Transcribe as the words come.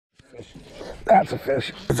fish. That's a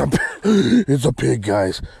fish. It's a pig,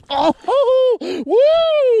 guys. Oh,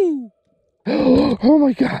 woo! Oh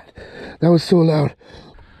my God, that was so loud.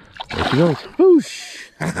 There she goes. Whoosh!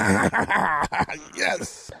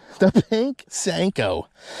 Yes, the pink Senko.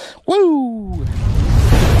 Woo!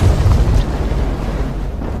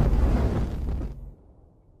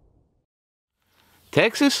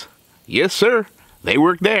 Texas? Yes, sir. They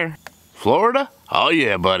work there. Florida? Oh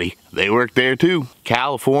yeah, buddy. They work there too.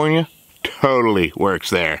 California? Totally works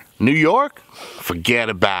there. New York? Forget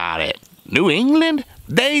about it. New England?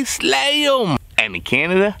 They slay 'em. And in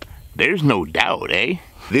Canada? There's no doubt, eh?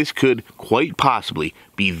 This could quite possibly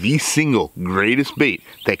be the single greatest bait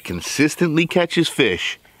that consistently catches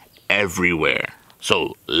fish everywhere.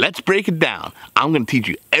 So let's break it down. I'm going to teach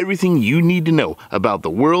you everything you need to know about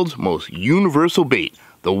the world's most universal bait,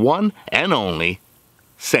 the one and only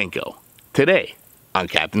Senko. Today on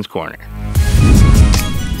Captain's Corner.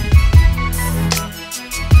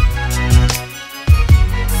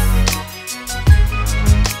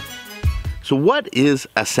 So what is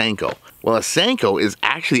a Senko? Well, a Senko is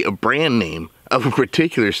actually a brand name of a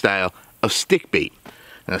particular style of stick bait.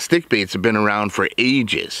 Now, stick baits have been around for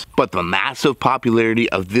ages, but the massive popularity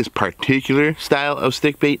of this particular style of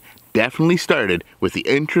stick bait definitely started with the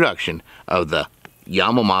introduction of the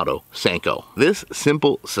Yamamoto Senko. This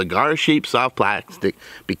simple cigar-shaped soft plastic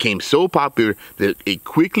became so popular that it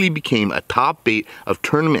quickly became a top bait of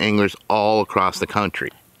tournament anglers all across the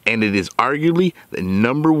country. And it is arguably the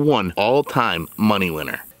 #1 all-time money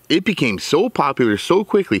winner. It became so popular so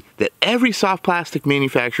quickly that every soft plastic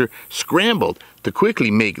manufacturer scrambled to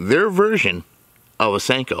quickly make their version of a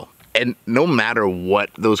Senko. And no matter what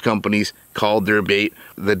those companies called their bait,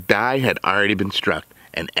 the die had already been struck,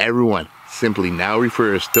 and everyone simply now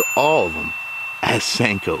refers to all of them as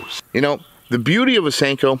Senkos. You know, the beauty of a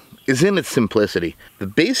Senko is in its simplicity. The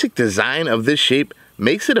basic design of this shape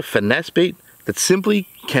makes it a finesse bait that simply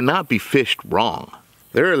cannot be fished wrong.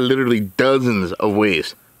 There are literally dozens of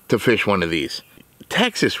ways to fish one of these.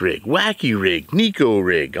 Texas rig, wacky rig, Nico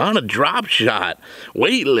rig, on a drop shot,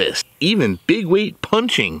 weightless, even big weight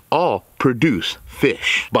punching, all produce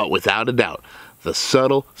fish. But without a doubt, the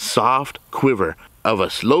subtle, soft quiver of a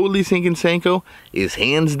slowly sinking Senko is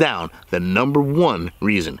hands down the #1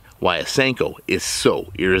 reason why a Senko is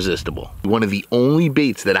so irresistible. One of the only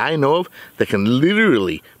baits that I know of that can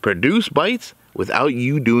literally produce bites without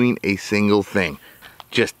you doing a single thing.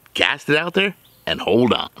 Just cast it out there and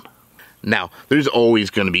hold on. Now, there's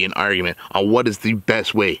always going to be an argument on what is the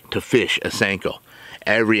best way to fish a Senko.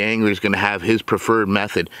 Every angler is going to have his preferred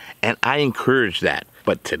method, and I encourage that.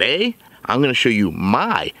 But today, I'm going to show you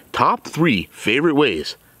my top 3 favorite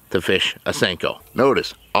ways to fish a Senko.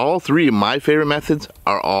 Notice, all 3 of my favorite methods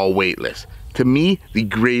are all weightless. To me, the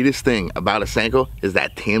greatest thing about a Senko is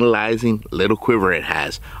that tantalizing little quiver it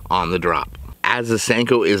has on the drop. As the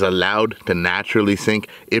Senko is allowed to naturally sink,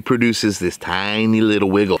 it produces this tiny little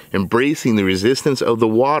wiggle, embracing the resistance of the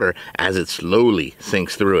water as it slowly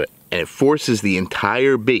sinks through it. And it forces the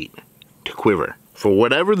entire bait to quiver. For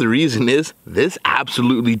whatever the reason is, this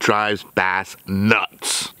absolutely drives bass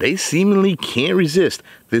nuts. They seemingly can't resist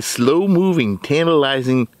this slow-moving,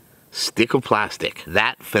 tantalizing stick of plastic.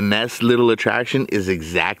 That finesse little attraction is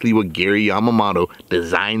exactly what Gary Yamamoto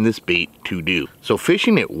designed this bait to do. So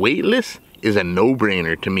fishing it weightless is a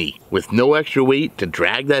no-brainer to me. With no extra weight to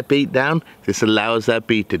drag that bait down, this allows that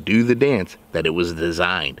bait to do the dance that it was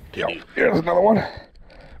designed to do. Here's another one.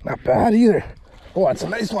 Not bad either. Oh, it's a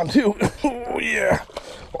nice one too. Oh yeah.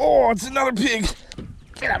 Oh, it's another pig.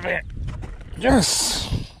 Get up here. Yes.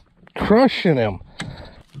 Crushing him.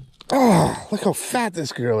 Oh, look how fat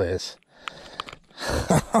this girl is.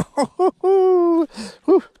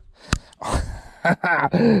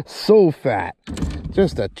 So fat.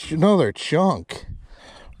 Just another chunk.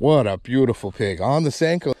 What a beautiful pig. On the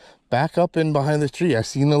Senko. Back up in behind the tree. I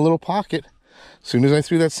seen a little pocket. As soon as I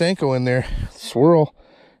threw that Senko in there, swirl,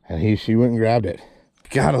 and she went and grabbed it.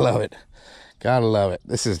 Gotta love it. Gotta love it.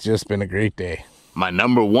 This has just been a great day. My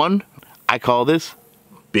 #1, I call this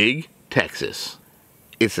Big Texas.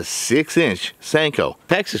 It's a 6-inch Senko,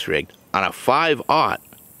 Texas rigged on a 5/0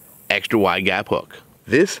 extra wide gap hook.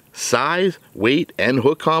 This size, weight, and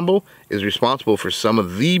hook combo is responsible for some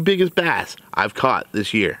of the biggest bass I've caught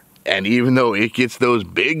this year. And even though it gets those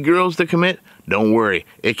big girls to commit, don't worry,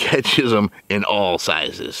 it catches them in all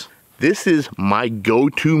sizes. This is my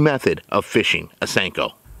go-to method of fishing a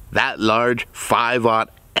Senko. That large 5/0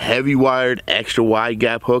 heavy wired extra wide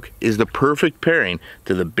gap hook is the perfect pairing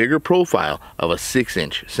to the bigger profile of a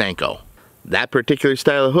 6-inch Senko. That particular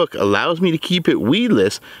style of hook allows me to keep it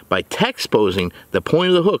weedless by texposing the point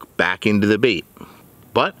of the hook back into the bait.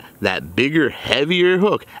 But that bigger, heavier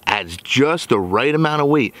hook adds just the right amount of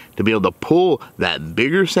weight to be able to pull that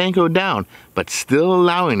bigger Senko down, but still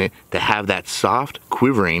allowing it to have that soft,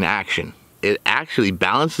 quivering action. It actually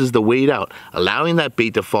balances the weight out, allowing that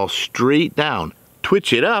bait to fall straight down.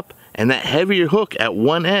 Twitch it up, and that heavier hook at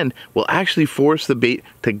one end will actually force the bait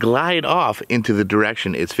to glide off into the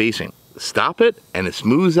direction it's facing. Stop it, and it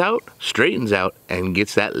smooths out, straightens out, and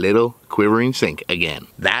gets that little quivering sink again.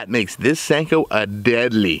 That makes this Senko a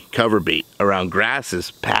deadly cover bait around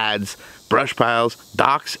grasses, pads, brush piles,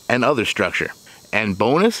 docks, and other structure. And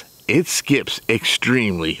bonus, it skips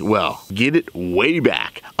extremely well. Get it way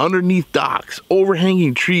back, underneath docks,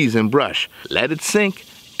 overhanging trees and brush. Let it sink,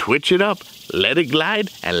 twitch it up, let it glide,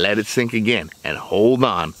 and let it sink again. And hold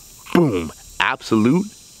on. Boom! Absolute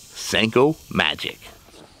Senko magic.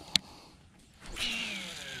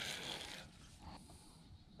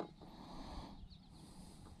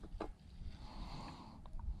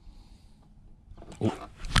 Ooh,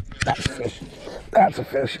 that's a fish. That's a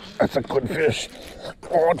fish. That's a good fish.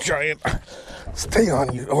 Oh, giant. Stay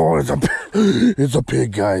on you. Oh, it's a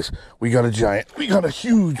pig, guys. We got a giant. We got a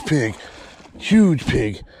huge pig. Huge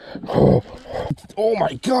pig. Oh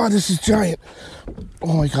my God, this is giant.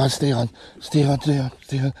 Oh my God, stay on. Stay on, stay on,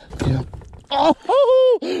 stay on, stay on. Oh,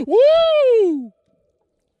 woo!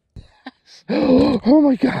 Oh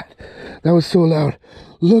my God, that was so loud.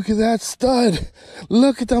 Look at that stud.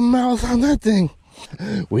 Look at the mouth on that thing.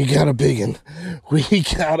 We got a biggin. We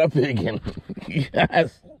got a biggin.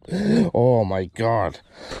 Yes. Oh my God.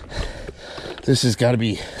 This has got to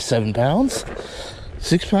be 7 pounds?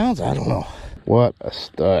 6 pounds? I don't know. What a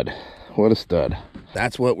stud. What a stud.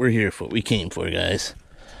 That's what we're here for. We came for, guys.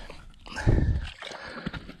 There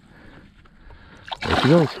she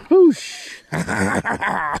goes. Whoosh.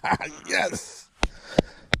 Yes.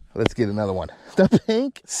 Let's get another one. The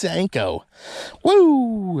pink Senko.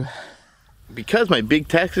 Woo! Because my Big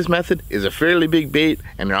Texas method is a fairly big bait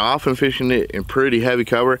and they're often fishing it in pretty heavy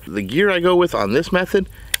cover, the gear I go with on this method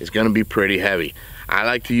is going to be pretty heavy. I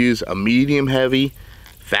like to use a medium heavy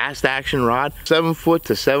fast action rod, 7 foot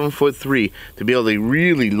to 7'3", to be able to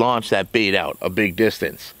really launch that bait out a big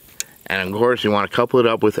distance. And of course you want to couple it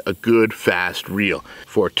up with a good fast reel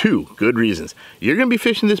for 2 good reasons. You're going to be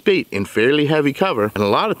fishing this bait in fairly heavy cover, and a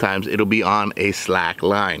lot of times it'll be on a slack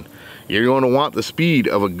line. You're going to want the speed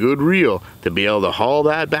of a good reel to be able to haul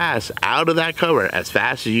that bass out of that cover as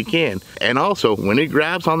fast as you can. And also, when it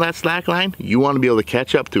grabs on that slack line, you want to be able to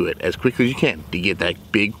catch up to it as quickly as you can to get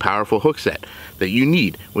that big, powerful hook set that you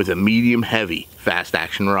need with a medium heavy fast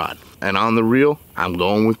action rod. And on the reel, I'm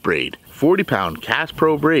going with braid. 40-pound Cast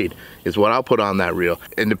Pro braid is what I'll put on that reel.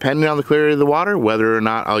 And depending on the clarity of the water, whether or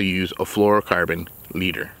not I'll use a fluorocarbon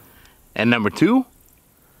leader. And number 2,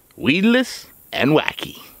 weedless and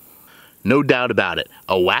wacky. No doubt about it,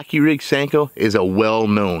 a wacky rig Senko is a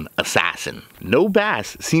well-known assassin. No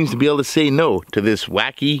bass seems to be able to say no to this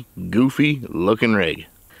wacky, goofy looking rig.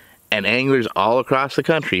 And anglers all across the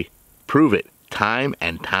country prove it time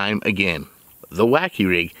and time again. The wacky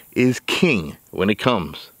rig is king when it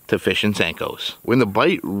comes to fishing Senkos. When the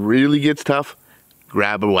bite really gets tough,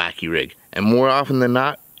 grab a wacky rig. And more often than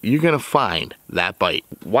not, you're gonna find that bite.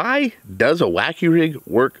 Why does a wacky rig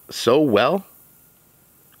work so well?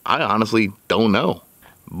 I honestly don't know.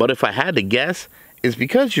 But if I had to guess, it's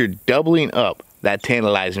because you're doubling up that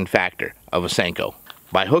tantalizing factor of a Senko.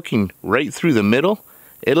 By hooking right through the middle,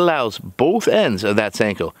 it allows both ends of that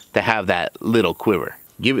Senko to have that little quiver.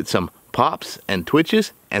 Give it some pops and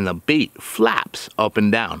twitches, and the bait flaps up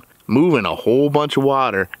and down, moving a whole bunch of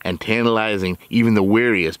water and tantalizing even the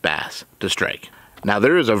wariest bass to strike. Now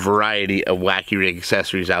there is a variety of wacky rig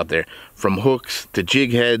accessories out there, from hooks to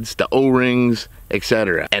jig heads to O-rings,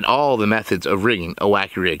 etc. And all the methods of rigging a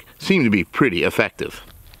wacky rig seem to be pretty effective.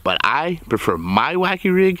 But I prefer my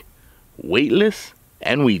wacky rig weightless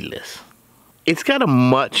and weedless. It's got a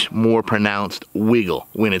much more pronounced wiggle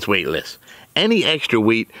when it's weightless. Any extra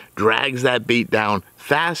weight drags that bait down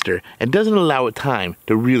faster and doesn't allow it time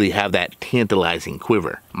to really have that tantalizing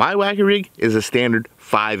quiver. My wacky rig is a standard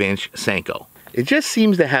 5-inch Senko. It just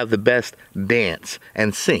seems to have the best dance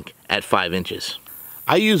and sink at 5 inches.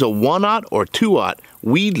 I use a 1/0 or 2/0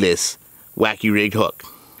 weedless wacky rig hook.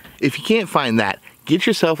 If you can't find that, get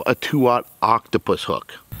yourself a 2/0 octopus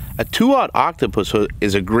hook. A 2/0 octopus hook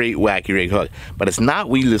is a great wacky rig hook, but it's not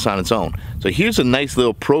weedless on its own. So here's a nice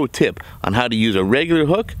little pro tip on how to use a regular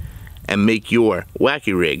hook and make your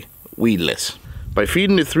wacky rig weedless. By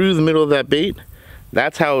feeding it through the middle of that bait,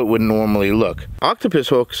 that's how it would normally look. Octopus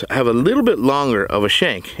hooks have a little bit longer of a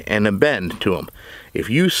shank and a bend to them. If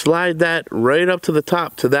you slide that right up to the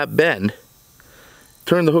top to that bend,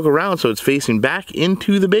 turn the hook around so it's facing back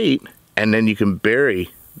into the bait, and then you can bury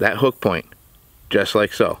that hook point, just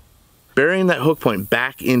like so. Burying that hook point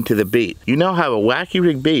back into the bait, you now have a wacky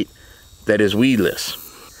rig bait that is weedless.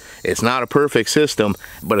 It's not a perfect system,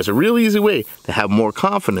 but it's a real easy way to have more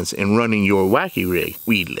confidence in running your wacky rig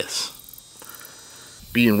weedless.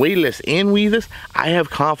 Being weightless and weedless, I have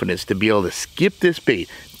confidence to be able to skip this bait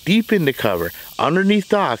deep into cover, underneath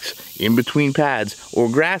docks, in between pads or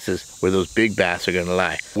grasses where those big bass are gonna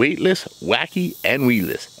lie. Weightless, wacky, and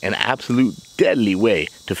weedless. An absolute deadly way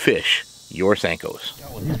to fish your Senkos.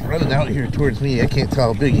 Oh, he's running out here towards me. I can't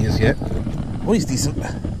tell how big he is yet. Oh, he's decent.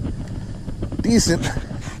 Decent.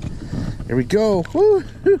 Here we go. Woo.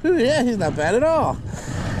 Yeah, he's not bad at all.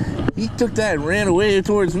 He took that and ran away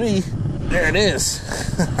towards me. There it is.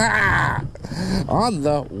 On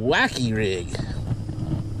the wacky rig.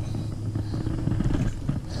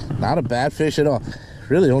 Not a bad fish at all.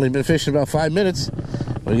 Really only been fishing about 5 minutes.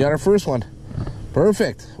 We got our first one.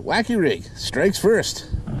 Perfect. Wacky rig. Strikes first.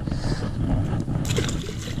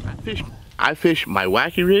 I fish my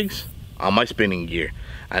wacky rigs on my spinning gear.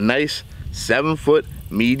 A nice 7-foot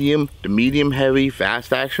medium to medium heavy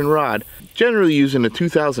fast action rod, generally using a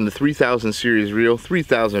 2000 to 3000 series reel,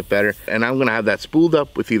 3000 better, and I'm gonna have that spooled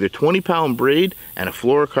up with either 20-pound braid and a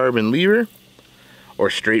fluorocarbon leader or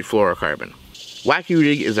straight fluorocarbon. Wacky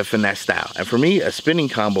rig is a finesse style, and for me a spinning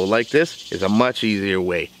combo like this is a much easier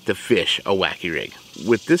way to fish a wacky rig.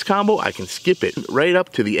 With this combo I can skip it right up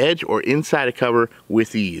to the edge or inside a cover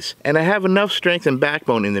with ease, and I have enough strength and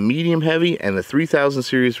backbone in the medium heavy and the 3000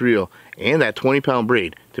 series reel and that 20-pound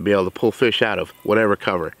braid to be able to pull fish out of whatever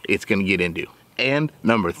cover it's going to get into. And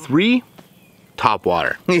number 3, top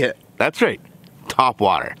water. Yeah, that's right, top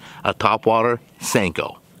water. A top water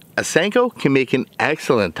Senko. A Senko can make an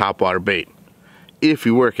excellent top water bait if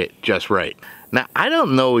you work it just right. Now I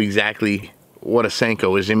don't know exactly what a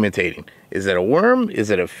Senko is imitating. Is it a worm?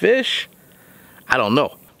 Is it a fish? I don't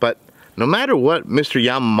know. But no matter what Mr.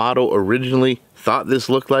 Yamamoto originally thought this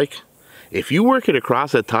looked like, if you work it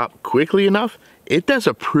across the top quickly enough, it does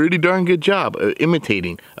a pretty darn good job of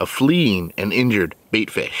imitating a fleeing and injured bait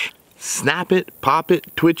fish. Snap it, pop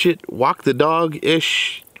it, twitch it, walk the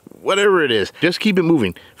dog-ish, whatever it is. Just keep it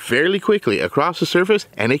moving fairly quickly across the surface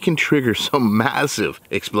and it can trigger some massive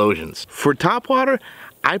explosions. For topwater,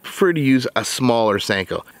 I prefer to use a smaller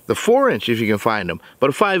Senko. The 4-inch if you can find them,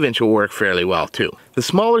 but a 5-inch will work fairly well too. The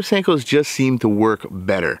smaller Senkos just seem to work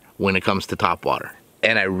better when it comes to topwater.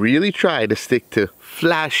 And I really try to stick to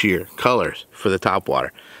flashier colors for the topwater.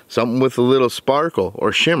 Something with a little sparkle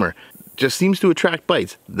or shimmer just seems to attract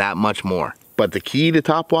bites that much more. But the key to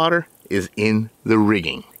topwater is in the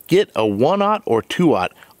rigging. Get a 1/0 or 2/0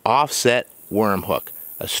 offset worm hook.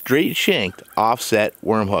 A straight shanked offset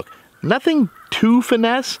worm hook. Nothing too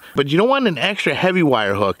finesse, but you don't want an extra heavy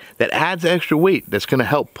wire hook that adds extra weight that's going to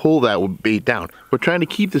help pull that bait down. We're trying to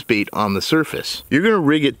keep this bait on the surface. You're going to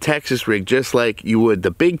rig it Texas rig just like you would the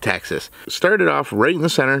big Texas. Start it off right in the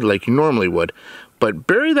center like you normally would, but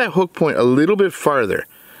bury that hook point a little bit farther.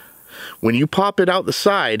 When you pop it out the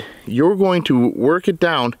side, you're going to work it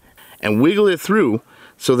down and wiggle it through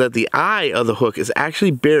so that the eye of the hook is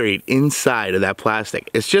actually buried inside of that plastic.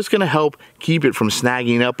 It's just gonna help keep it from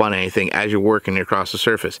snagging up on anything as you're working across the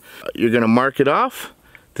surface. You're gonna mark it off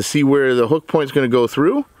to see where the hook point's gonna go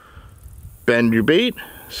through, bend your bait,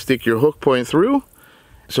 stick your hook point through,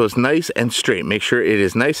 so it's nice and straight. Make sure it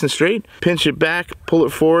is nice and straight. Pinch it back, pull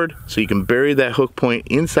it forward, so you can bury that hook point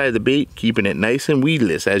inside the bait, keeping it nice and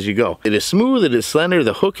weedless as you go. It is smooth, it is slender,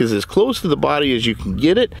 the hook is as close to the body as you can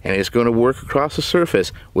get it, and it's gonna work across the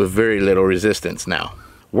surface with very little resistance now.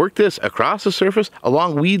 Work this across the surface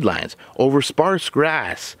along weed lines, over sparse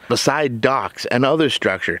grass, beside docks and other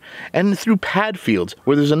structure, and through pad fields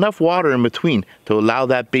where there's enough water in between to allow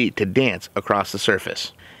that bait to dance across the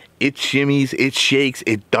surface. It shimmies, it shakes,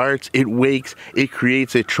 it darts, it wakes, it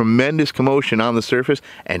creates a tremendous commotion on the surface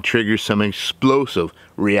and triggers some explosive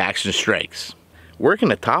reaction strikes.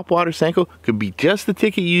 Working a topwater Senko could be just the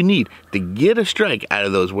ticket you need to get a strike out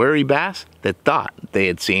of those wary bass that thought they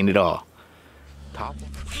had seen it all.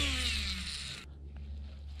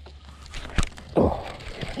 Oh,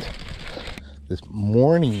 this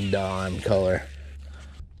morning dawn color.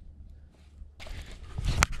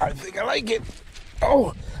 I think I like it.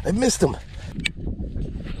 Oh, I missed him.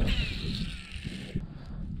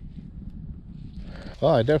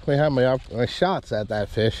 Well, I definitely had my shots at that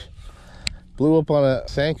fish. Blew up on a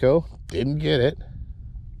Senko, didn't get it.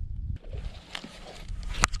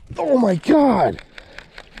 Oh my God!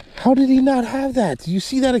 How did he not have that? Did you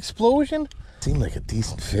see that explosion? Seemed like a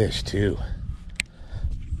decent fish too.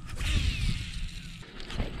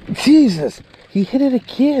 Jesus, He hit it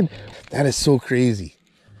again. That is so crazy.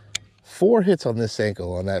 4 hits on this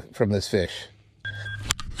Senko on that from this fish.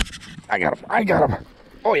 I got him. I got him.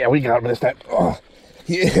 Oh yeah, we got him this time. Oh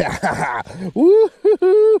yeah.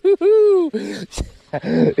 Woo-hoo-hoo-hoo-hoo.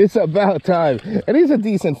 It's about time. And he's a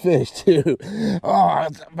decent fish too. Oh,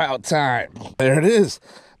 it's about time. There it is.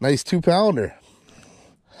 Nice 2-pounder.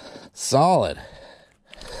 Solid.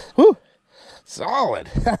 Woo. Solid.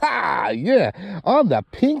 Yeah. On the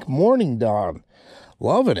pink morning dawn.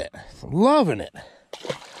 Loving it. Loving it.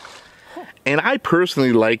 And I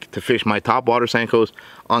personally like to fish my topwater Senkos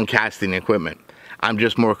on casting equipment. I'm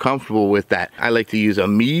just more comfortable with that. I like to use a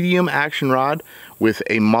medium action rod with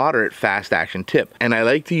a moderate fast action tip. And I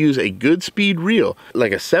like to use a good speed reel,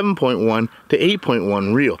 like a 7.1 to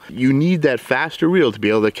 8.1 reel. You need that faster reel to be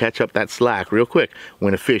able to catch up that slack real quick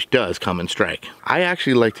when a fish does come and strike. I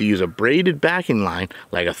actually like to use a braided backing line,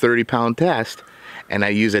 like a 30-pound test, and I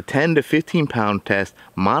use a 10 to 15-pound test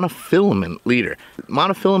monofilament leader.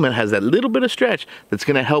 Monofilament has that little bit of stretch that's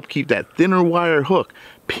gonna help keep that thinner wire hook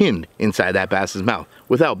pinned inside that bass's mouth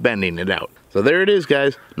without bending it out. So there it is,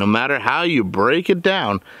 guys. No matter how you break it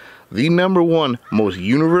down, the #1 most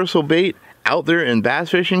universal bait out there in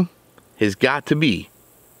bass fishing has got to be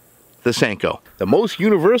the Senko. The most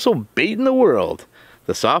universal bait in the world,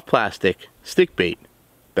 the soft plastic stick bait,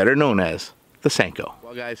 better known as the Senko.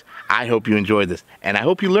 Well guys, I hope you enjoyed this, and I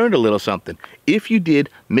hope you learned a little something. If you did,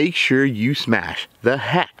 make sure you smash the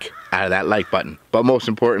heck out of that like button. But most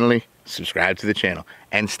importantly, subscribe to the channel,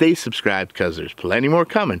 and stay subscribed because there's plenty more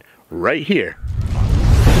coming right here